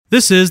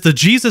This is the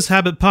Jesus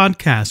Habit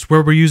Podcast,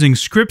 where we're using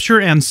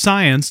scripture and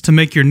science to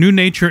make your new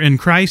nature in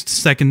Christ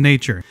second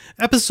nature.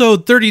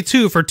 Episode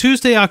 32 for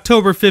Tuesday,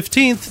 October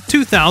 15th,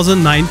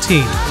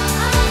 2019.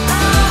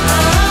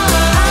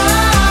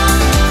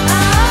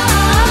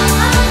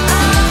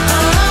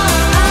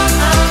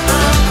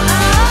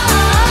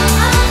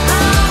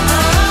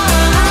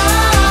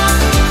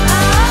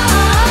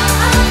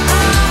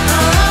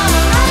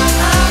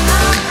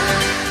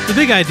 The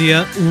big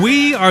idea: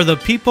 we are the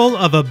people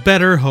of a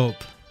better hope.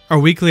 Our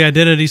weekly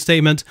identity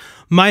statement: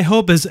 my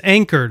hope is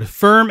anchored,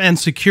 firm, and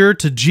secure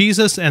to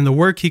Jesus and the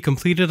work he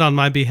completed on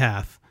my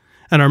behalf.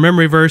 And our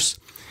memory verse: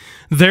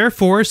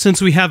 therefore,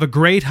 since we have a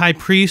great high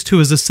priest who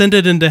has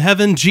ascended into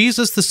heaven,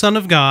 Jesus the Son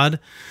of God,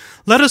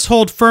 let us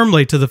hold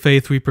firmly to the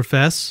faith we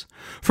profess.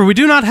 For we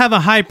do not have a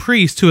high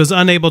priest who is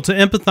unable to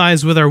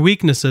empathize with our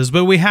weaknesses,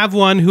 but we have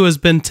one who has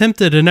been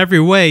tempted in every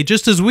way,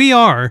 just as we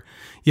are,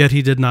 yet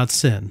he did not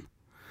sin.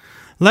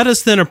 Let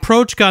us then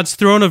approach God's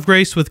throne of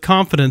grace with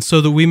confidence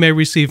so that we may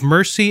receive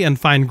mercy and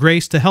find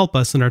grace to help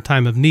us in our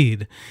time of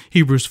need.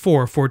 Hebrews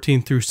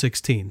 4:14 through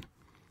 16.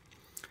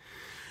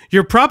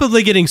 You're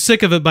probably getting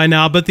sick of it by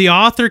now, but the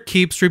author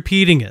keeps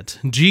repeating it.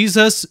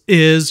 Jesus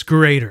is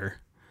greater.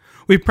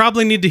 We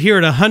probably need to hear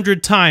it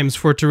 100 times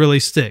for it to really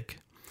stick.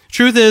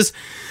 Truth is,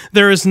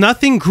 there is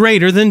nothing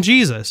greater than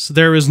Jesus.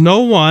 There is no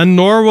one,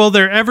 nor will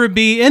there ever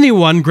be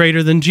anyone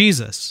greater than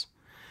Jesus.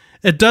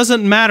 It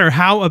doesn't matter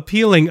how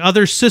appealing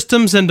other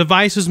systems and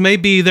devices may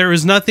be, there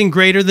is nothing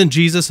greater than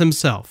Jesus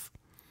himself.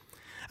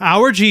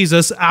 Our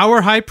Jesus,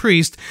 our high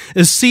priest,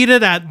 is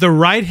seated at the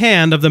right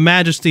hand of the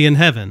majesty in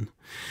heaven.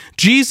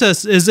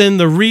 Jesus is in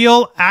the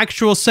real,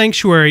 actual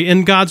sanctuary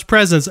in God's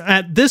presence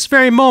at this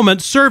very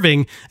moment,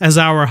 serving as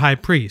our high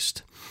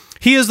priest.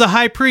 He is the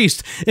high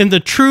priest in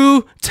the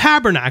true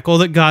tabernacle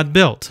that God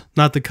built,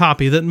 not the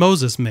copy that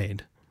Moses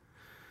made.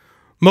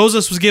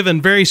 Moses was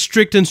given very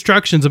strict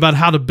instructions about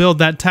how to build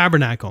that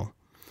tabernacle.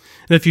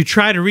 And if you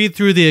try to read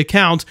through the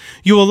account,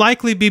 you will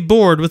likely be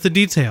bored with the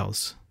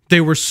details.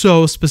 They were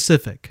so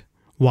specific.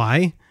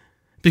 Why?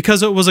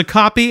 Because it was a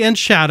copy and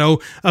shadow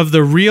of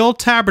the real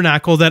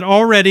tabernacle that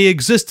already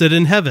existed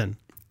in heaven.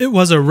 It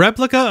was a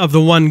replica of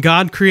the one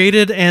God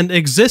created and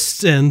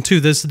exists in to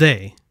this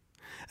day.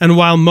 And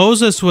while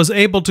Moses was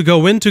able to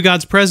go into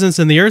God's presence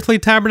in the earthly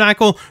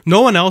tabernacle,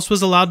 no one else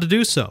was allowed to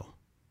do so.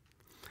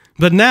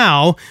 But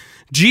now,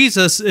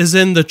 Jesus is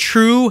in the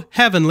true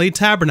heavenly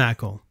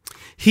tabernacle.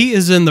 He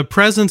is in the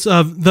presence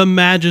of the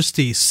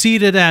majesty,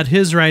 seated at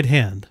his right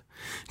hand.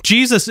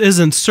 Jesus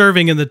isn't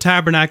serving in the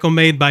tabernacle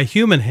made by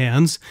human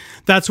hands.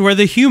 That's where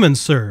the humans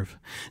serve.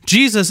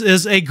 Jesus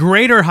is a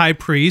greater high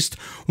priest,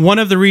 one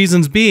of the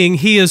reasons being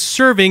he is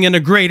serving in a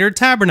greater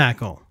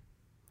tabernacle.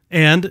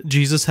 And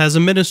Jesus has a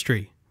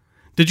ministry.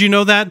 Did you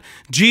know that?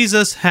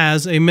 Jesus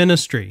has a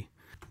ministry.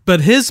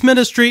 But his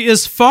ministry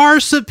is far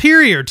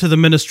superior to the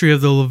ministry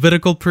of the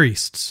Levitical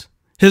priests.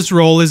 His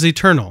role is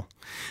eternal.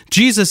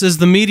 Jesus is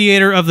the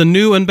mediator of the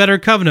new and better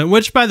covenant,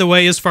 which, by the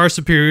way, is far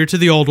superior to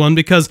the old one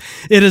because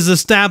it is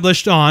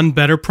established on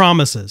better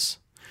promises.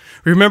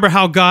 Remember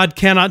how God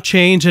cannot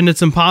change and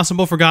it's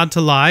impossible for God to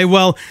lie?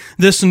 Well,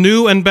 this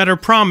new and better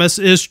promise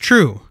is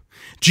true.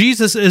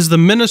 Jesus is the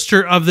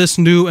minister of this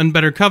new and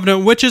better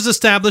covenant, which is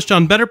established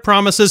on better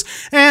promises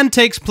and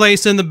takes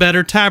place in the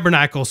better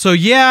tabernacle. So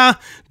yeah,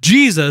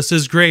 Jesus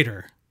is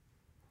greater.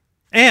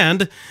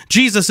 And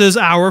Jesus is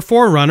our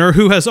forerunner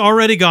who has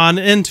already gone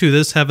into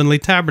this heavenly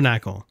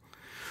tabernacle.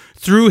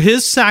 Through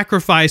his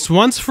sacrifice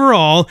once for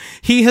all,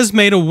 he has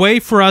made a way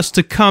for us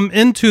to come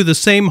into the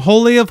same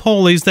Holy of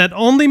Holies that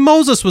only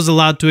Moses was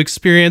allowed to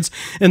experience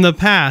in the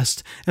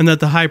past and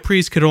that the high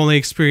priest could only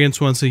experience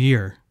once a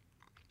year.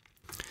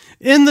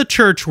 In the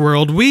church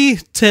world, we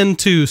tend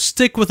to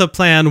stick with a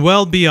plan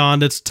well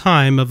beyond its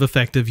time of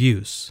effective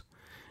use.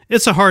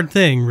 It's a hard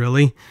thing,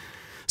 really.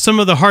 Some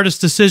of the hardest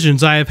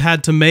decisions I have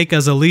had to make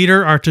as a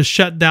leader are to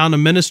shut down a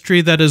ministry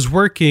that is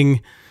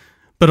working,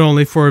 but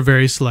only for a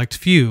very select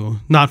few,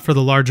 not for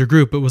the larger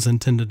group it was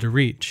intended to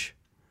reach.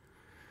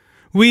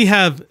 We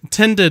have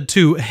tended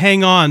to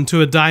hang on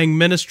to a dying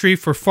ministry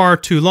for far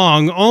too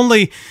long,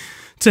 only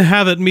to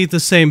have it meet the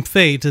same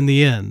fate in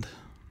the end.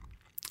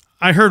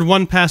 I heard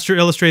one pastor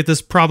illustrate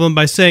this problem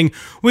by saying,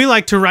 we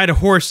like to ride a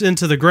horse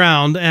into the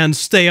ground and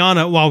stay on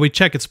it while we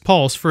check its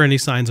pulse for any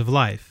signs of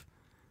life.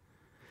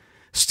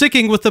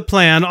 Sticking with the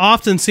plan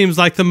often seems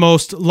like the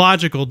most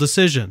logical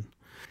decision.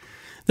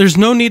 There's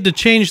no need to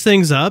change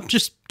things up,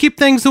 just keep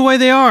things the way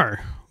they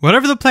are.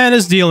 Whatever the plan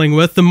is dealing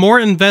with, the more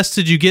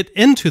invested you get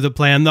into the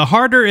plan, the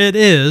harder it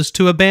is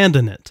to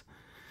abandon it.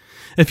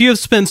 If you have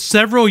spent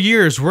several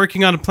years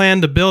working on a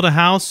plan to build a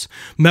house,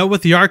 met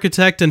with the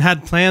architect and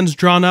had plans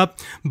drawn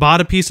up,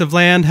 bought a piece of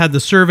land, had the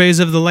surveys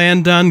of the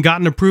land done,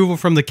 gotten approval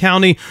from the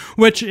county,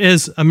 which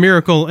is a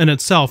miracle in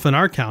itself in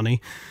our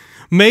county,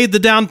 made the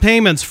down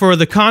payments for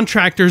the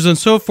contractors and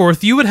so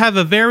forth, you would have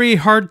a very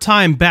hard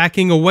time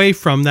backing away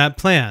from that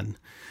plan.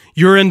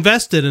 You're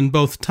invested in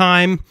both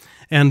time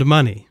and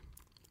money.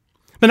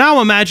 But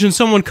now imagine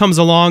someone comes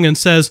along and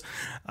says,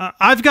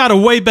 I've got a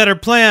way better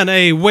plan,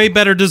 a way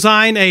better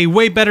design, a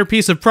way better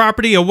piece of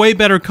property, a way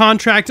better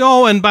contract.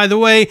 Oh, and by the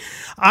way,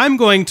 I'm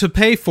going to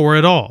pay for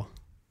it all.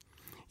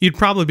 You'd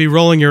probably be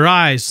rolling your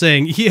eyes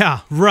saying,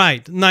 yeah,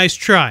 right, nice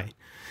try.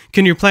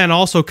 Can your plan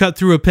also cut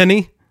through a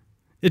penny?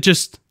 It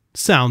just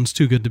sounds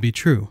too good to be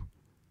true.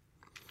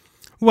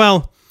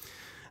 Well,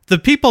 the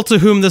people to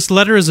whom this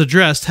letter is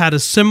addressed had a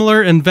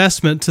similar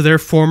investment to their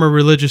former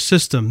religious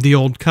system, the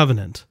Old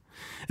Covenant.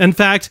 In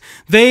fact,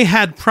 they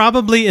had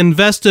probably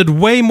invested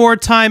way more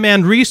time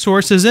and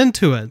resources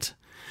into it.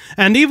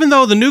 And even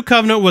though the New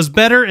Covenant was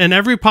better in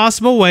every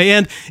possible way,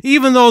 and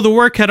even though the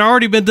work had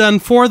already been done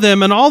for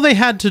them, and all they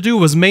had to do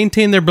was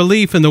maintain their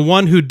belief in the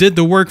one who did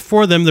the work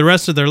for them the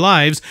rest of their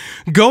lives,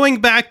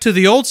 going back to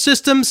the old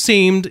system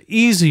seemed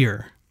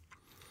easier.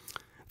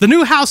 The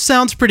new house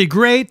sounds pretty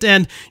great,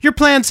 and your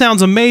plan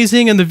sounds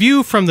amazing, and the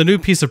view from the new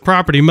piece of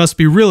property must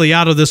be really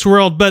out of this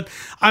world, but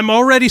I'm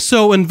already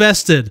so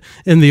invested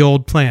in the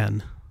old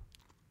plan.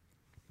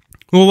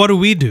 Well, what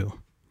do?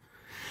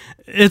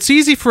 It's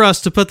easy for us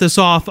to put this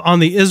off on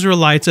the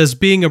Israelites as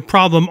being a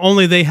problem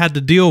only they had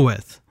to deal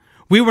with.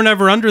 We were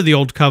never under the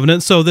old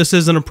covenant, so this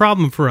isn't a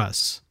problem for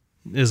us,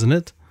 isn't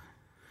it?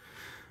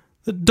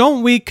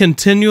 Don't we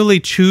continually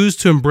choose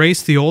to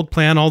embrace the old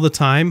plan all the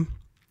time?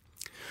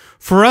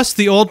 For us,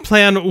 the old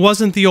plan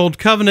wasn't the old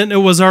covenant, it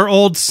was our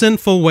old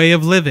sinful way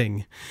of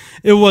living.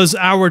 It was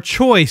our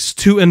choice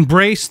to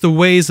embrace the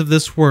ways of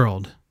this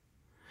world.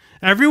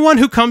 Everyone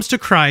who comes to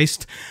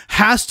Christ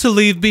has to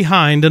leave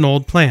behind an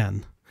old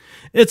plan.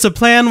 It's a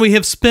plan we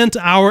have spent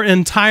our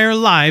entire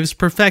lives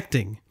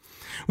perfecting.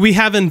 We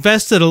have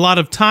invested a lot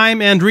of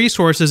time and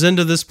resources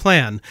into this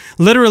plan,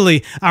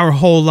 literally our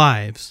whole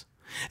lives.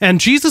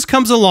 And Jesus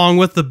comes along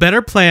with the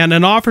better plan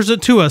and offers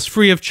it to us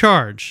free of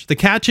charge. The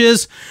catch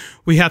is,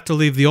 we have to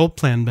leave the old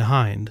plan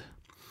behind.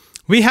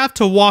 We have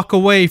to walk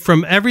away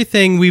from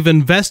everything we've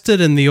invested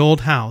in the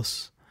old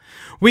house.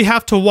 We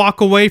have to walk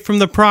away from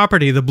the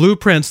property, the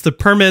blueprints, the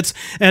permits,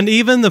 and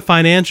even the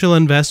financial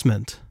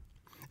investment.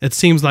 It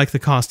seems like the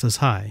cost is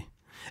high.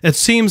 It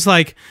seems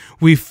like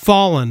we've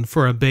fallen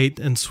for a bait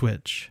and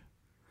switch.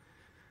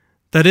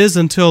 That is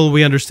until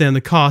we understand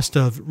the cost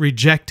of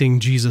rejecting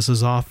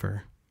Jesus'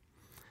 offer.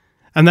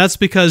 And that's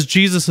because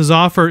Jesus'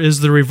 offer is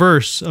the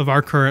reverse of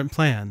our current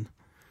plan.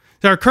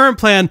 Our current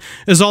plan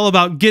is all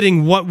about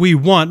getting what we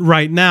want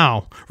right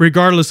now,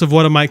 regardless of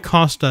what it might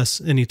cost us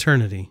in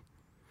eternity.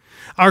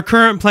 Our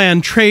current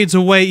plan trades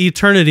away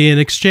eternity in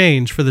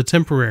exchange for the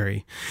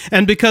temporary.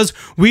 And because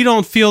we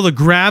don't feel the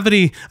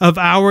gravity of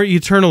our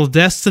eternal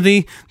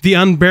destiny, the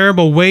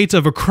unbearable weight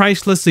of a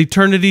Christless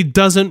eternity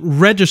doesn't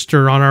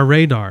register on our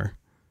radar.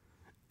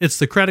 It's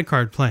the credit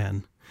card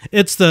plan.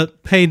 It's the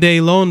payday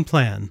loan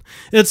plan.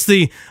 It's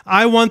the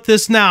I want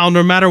this now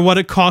no matter what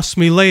it costs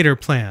me later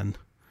plan.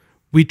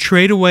 We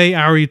trade away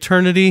our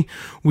eternity.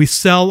 We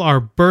sell our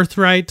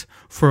birthright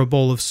for a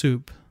bowl of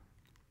soup.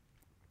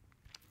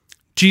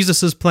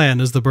 Jesus'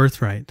 plan is the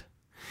birthright.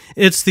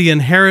 It's the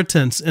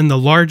inheritance in the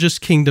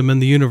largest kingdom in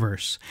the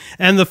universe.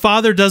 And the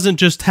Father doesn't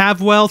just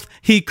have wealth,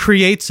 He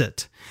creates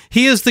it.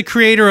 He is the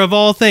creator of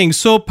all things,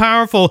 so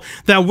powerful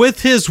that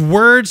with His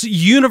words,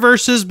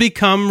 universes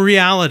become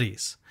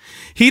realities.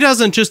 He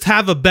doesn't just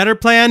have a better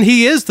plan,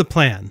 He is the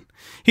plan.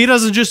 He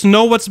doesn't just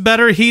know what's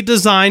better, He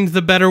designed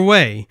the better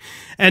way.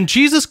 And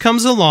Jesus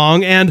comes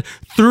along and,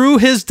 through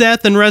His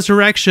death and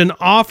resurrection,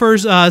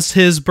 offers us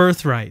His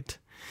birthright.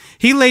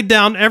 He laid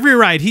down every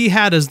right He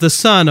had as the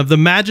Son of the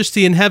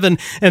Majesty in heaven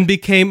and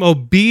became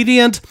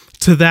obedient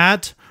to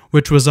that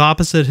which was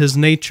opposite His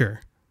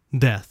nature,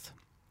 death.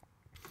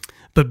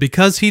 But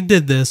because He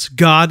did this,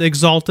 God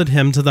exalted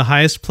Him to the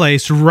highest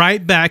place,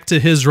 right back to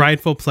His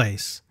rightful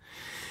place.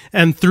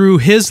 And through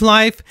His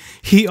life,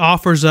 He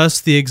offers us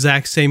the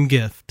exact same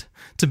gift,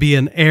 to be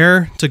an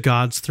heir to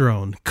God's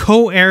throne,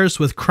 co-heirs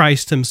with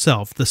Christ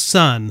Himself, the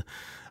Son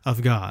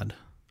of God.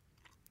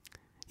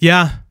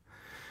 Yeah,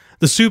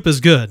 the soup is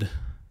good.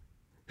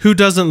 Who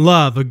doesn't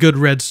love a good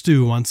red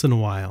stew once in a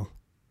while?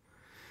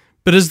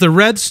 But is the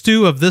red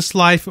stew of this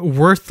life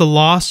worth the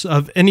loss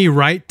of any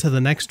right to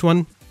the next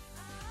one?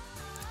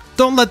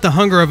 Don't let the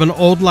hunger of an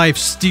old life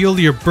steal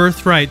your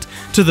birthright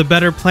to the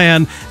better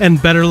plan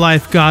and better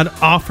life God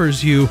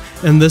offers you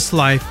in this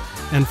life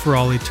and for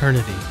all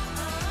eternity.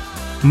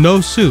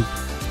 No soup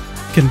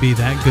can be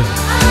that good.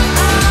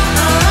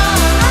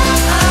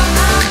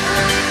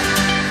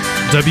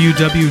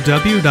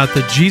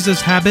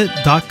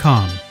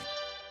 www.thejesushabit.com